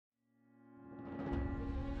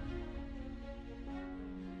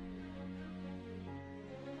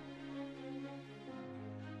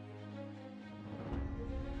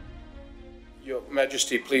Your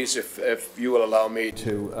Majesty, please, if you will allow me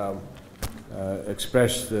to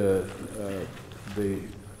express the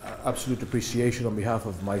absolute appreciation on behalf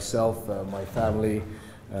of myself, my family,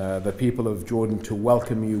 the people of Jordan, to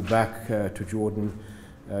welcome you back to Jordan.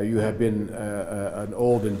 You have been an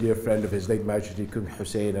old and dear friend of His late Majesty King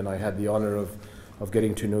Hussein, and I had the honor of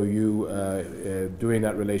getting to know you during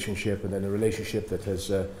that relationship, and then a relationship that has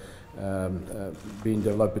been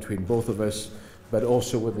developed between both of us, but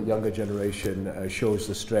also with the younger generation, shows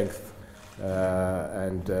the strength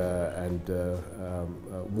and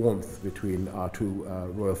warmth between our two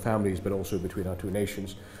royal families, but also between our two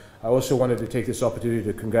nations. I also wanted to take this opportunity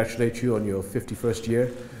to congratulate you on your 51st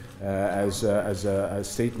year as a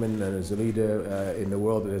statesman and as a leader in the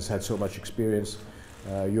world that has had so much experience.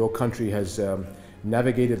 Your country has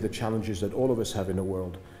navigated the challenges that all of us have in the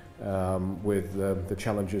world, with the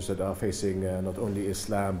challenges that are facing not only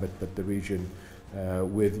Islam but the region,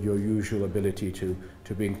 with your usual ability to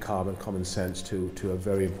bring calm and common sense to a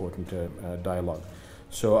very important dialogue.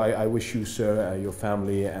 So I wish you, sir, your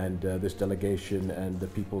family and this delegation and the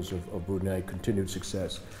peoples of Brunei continued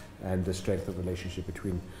success and the strength of relationship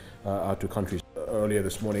between our two countries. Earlier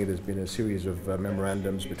this morning there's been a series of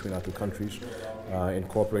memorandums between our two countries in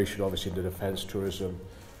cooperation, obviously, in the defense, tourism,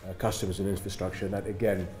 customs and infrastructure, and that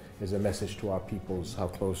again is a message to our peoples how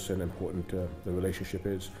close and important the relationship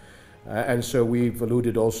is. And so we've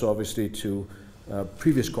alluded also obviously to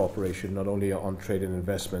previous cooperation, not only on trade and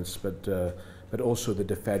investments, but also the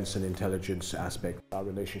defense and intelligence aspect. Our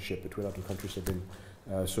relationship between our two countries have been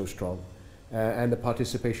so strong. And the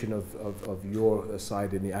participation of your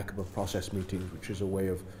side in the Aqaba process meetings, which is a way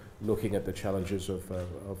of looking at the challenges of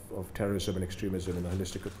terrorism and extremism in a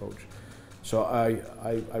holistic approach. So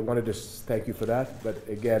I wanted to thank you for that, but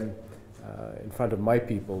again, in front of my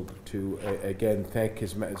people, to again thank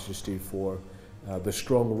His Majesty for the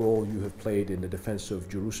strong role you have played in the defense of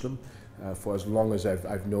Jerusalem for as long as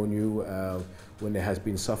I've known you, when there has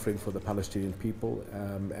been suffering for the Palestinian people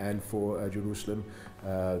and for Jerusalem.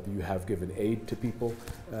 You have given aid to people,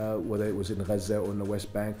 whether it was in Gaza or in the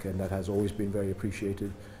West Bank, and that has always been very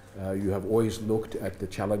appreciated. You have always looked at the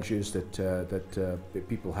challenges that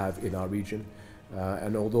people have in our region.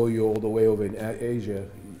 And although you're all the way over in Asia,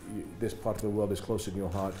 this part of the world is close in your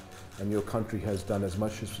heart, and your country has done as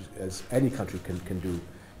much as any country can do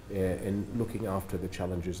in looking after the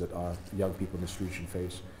challenges that our young people in this region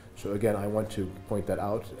face. So again, I want to point that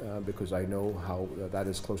out because I know how that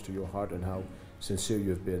is close to your heart and how sincere you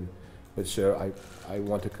have been. But sir, I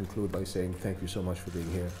want to conclude by saying thank you so much for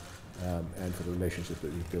being here and for the relationship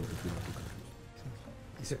that we've built between our two countries.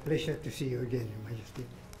 It's a pleasure to see you again, Your Majesty.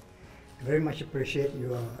 I very much appreciate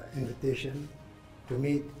your invitation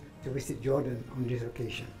to visit Jordan on this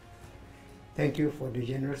occasion. Thank you for the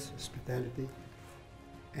generous hospitality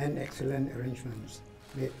and excellent arrangements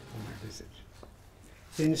made for my visit.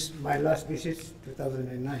 Since my last visit,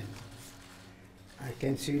 2009, I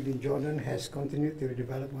can see that Jordan has continued to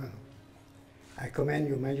develop well. I commend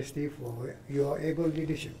Your Majesty for your able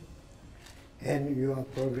leadership and your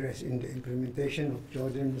progress in the implementation of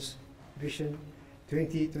Jordan's Vision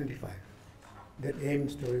 2025 that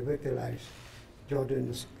aims to revitalize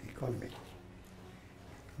Jordan's economy.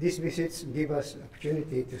 These visits give us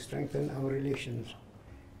opportunity to strengthen our relations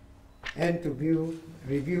and to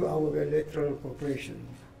review our bilateral cooperation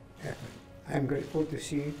effort. I am grateful to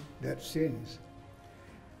see that since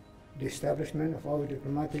the establishment of our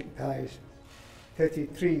diplomatic ties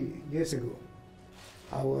 33 years ago,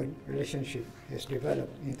 our relationship has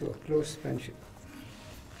developed into a close friendship.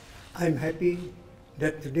 I'm happy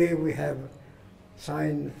that today we have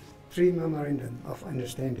signed 3 memorandums of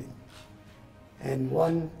understanding and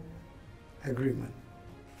 1 agreement.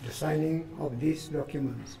 The signing of these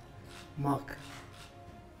documents mark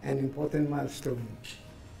an important milestone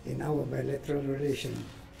in our bilateral relations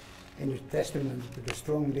and a testament to the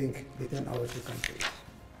strong link between our two countries.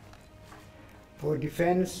 For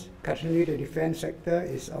defense, currently the defense sector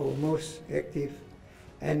is our most active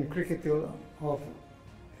and critical of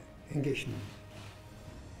engagement.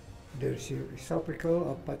 The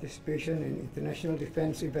reciprocal of participation in international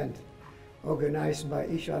defense events organized by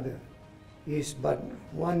each other is but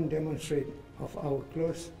one demonstration of our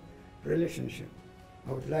close relationship.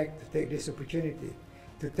 I would like to take this opportunity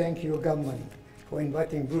to thank your government for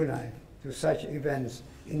inviting Brunei to such events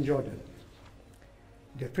in Jordan.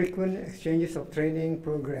 The frequent exchanges of training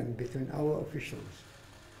programs between our officials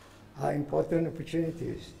are important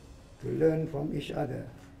opportunities to learn from each other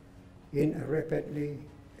in a rapidly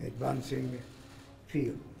advancing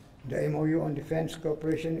field. The MOU on defense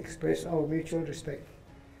cooperation expresses our mutual respect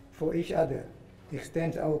for each other,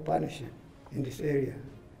 extends our partnership in this area,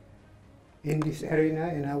 in this arena,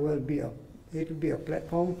 and it will be a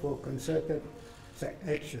platform for concerted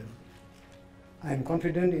action. I am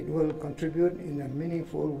confident it will contribute in a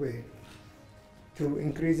meaningful way to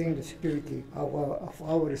increasing the security of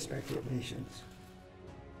our respective nations.